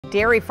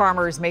Dairy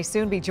farmers may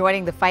soon be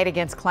joining the fight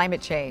against climate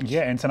change.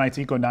 Yeah, in tonight's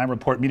ECO9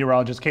 report,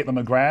 meteorologist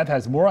Kaitlyn McGrath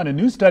has more on a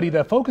new study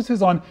that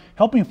focuses on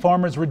helping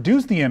farmers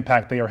reduce the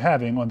impact they are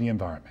having on the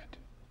environment.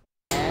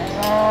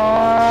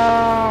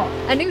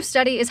 A new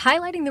study is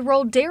highlighting the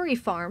role dairy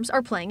farms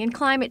are playing in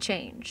climate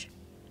change.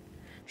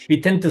 We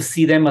tend to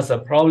see them as a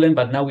problem,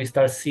 but now we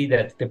start to see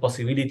that the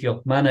possibility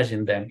of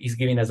managing them is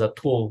giving us a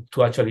tool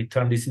to actually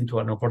turn this into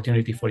an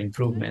opportunity for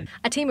improvement.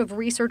 A team of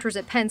researchers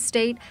at Penn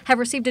State have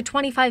received a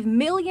 $25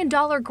 million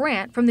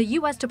grant from the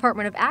U.S.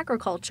 Department of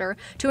Agriculture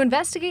to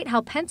investigate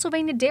how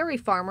Pennsylvania dairy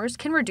farmers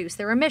can reduce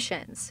their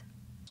emissions.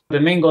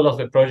 The main goal of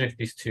the project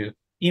is to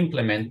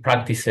implement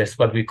practices,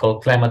 what we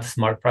call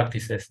climate-smart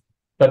practices,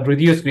 that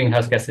reduce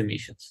greenhouse gas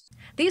emissions.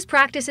 These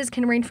practices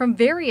can range from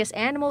various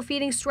animal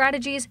feeding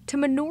strategies to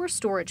manure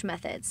storage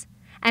methods.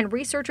 And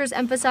researchers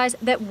emphasize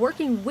that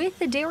working with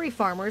the dairy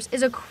farmers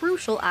is a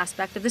crucial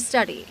aspect of the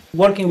study.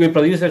 Working with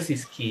producers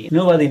is key.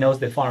 Nobody knows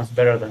the farms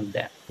better than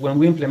them. When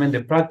we implement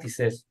the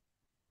practices,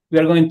 we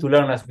are going to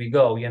learn as we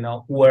go,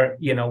 where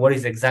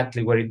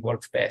it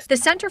works best. The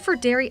Center for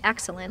Dairy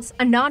Excellence,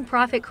 a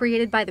nonprofit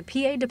created by the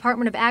PA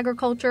Department of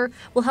Agriculture,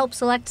 will help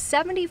select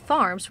 70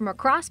 farms from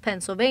across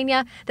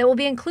Pennsylvania that will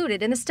be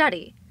included in the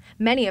study,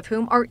 many of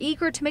whom are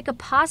eager to make a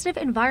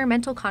positive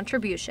environmental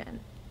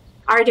contribution.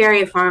 Our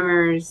dairy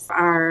farmers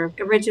are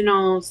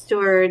original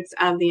stewards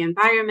of the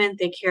environment.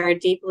 They care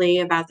deeply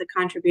about the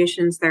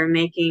contributions they're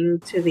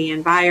making to the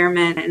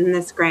environment, and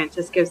this grant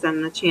just gives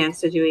them the chance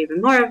to do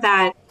even more of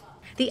that.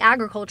 The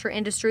agriculture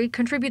industry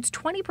contributes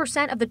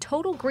 20% of the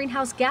total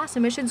greenhouse gas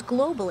emissions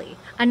globally,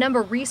 a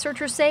number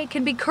researchers say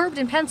can be curbed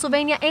in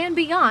Pennsylvania and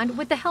beyond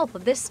with the help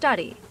of this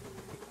study.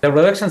 The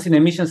reductions in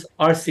emissions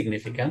are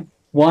significant.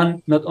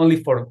 One, not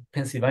only for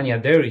Pennsylvania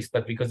dairies,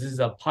 but because this is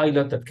a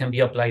pilot that can be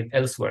applied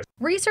elsewhere.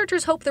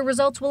 Researchers hope the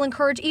results will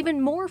encourage even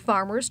more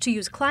farmers to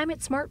use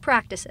climate-smart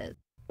practices.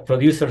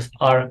 Producers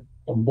are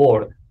on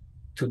board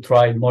to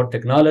try more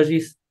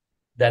technologies,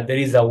 that there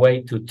is a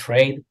way to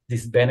trade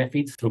these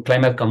benefits through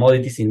climate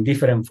commodities in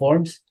different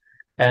forms,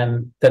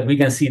 and that we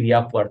can see the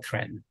upward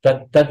trend.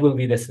 That will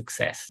be the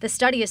success. The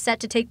study is set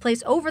to take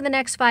place over the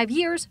next 5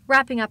 years,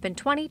 wrapping up in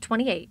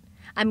 2028.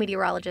 I'm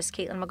meteorologist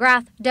Kaitlyn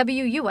McGrath,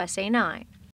 WUSA 9.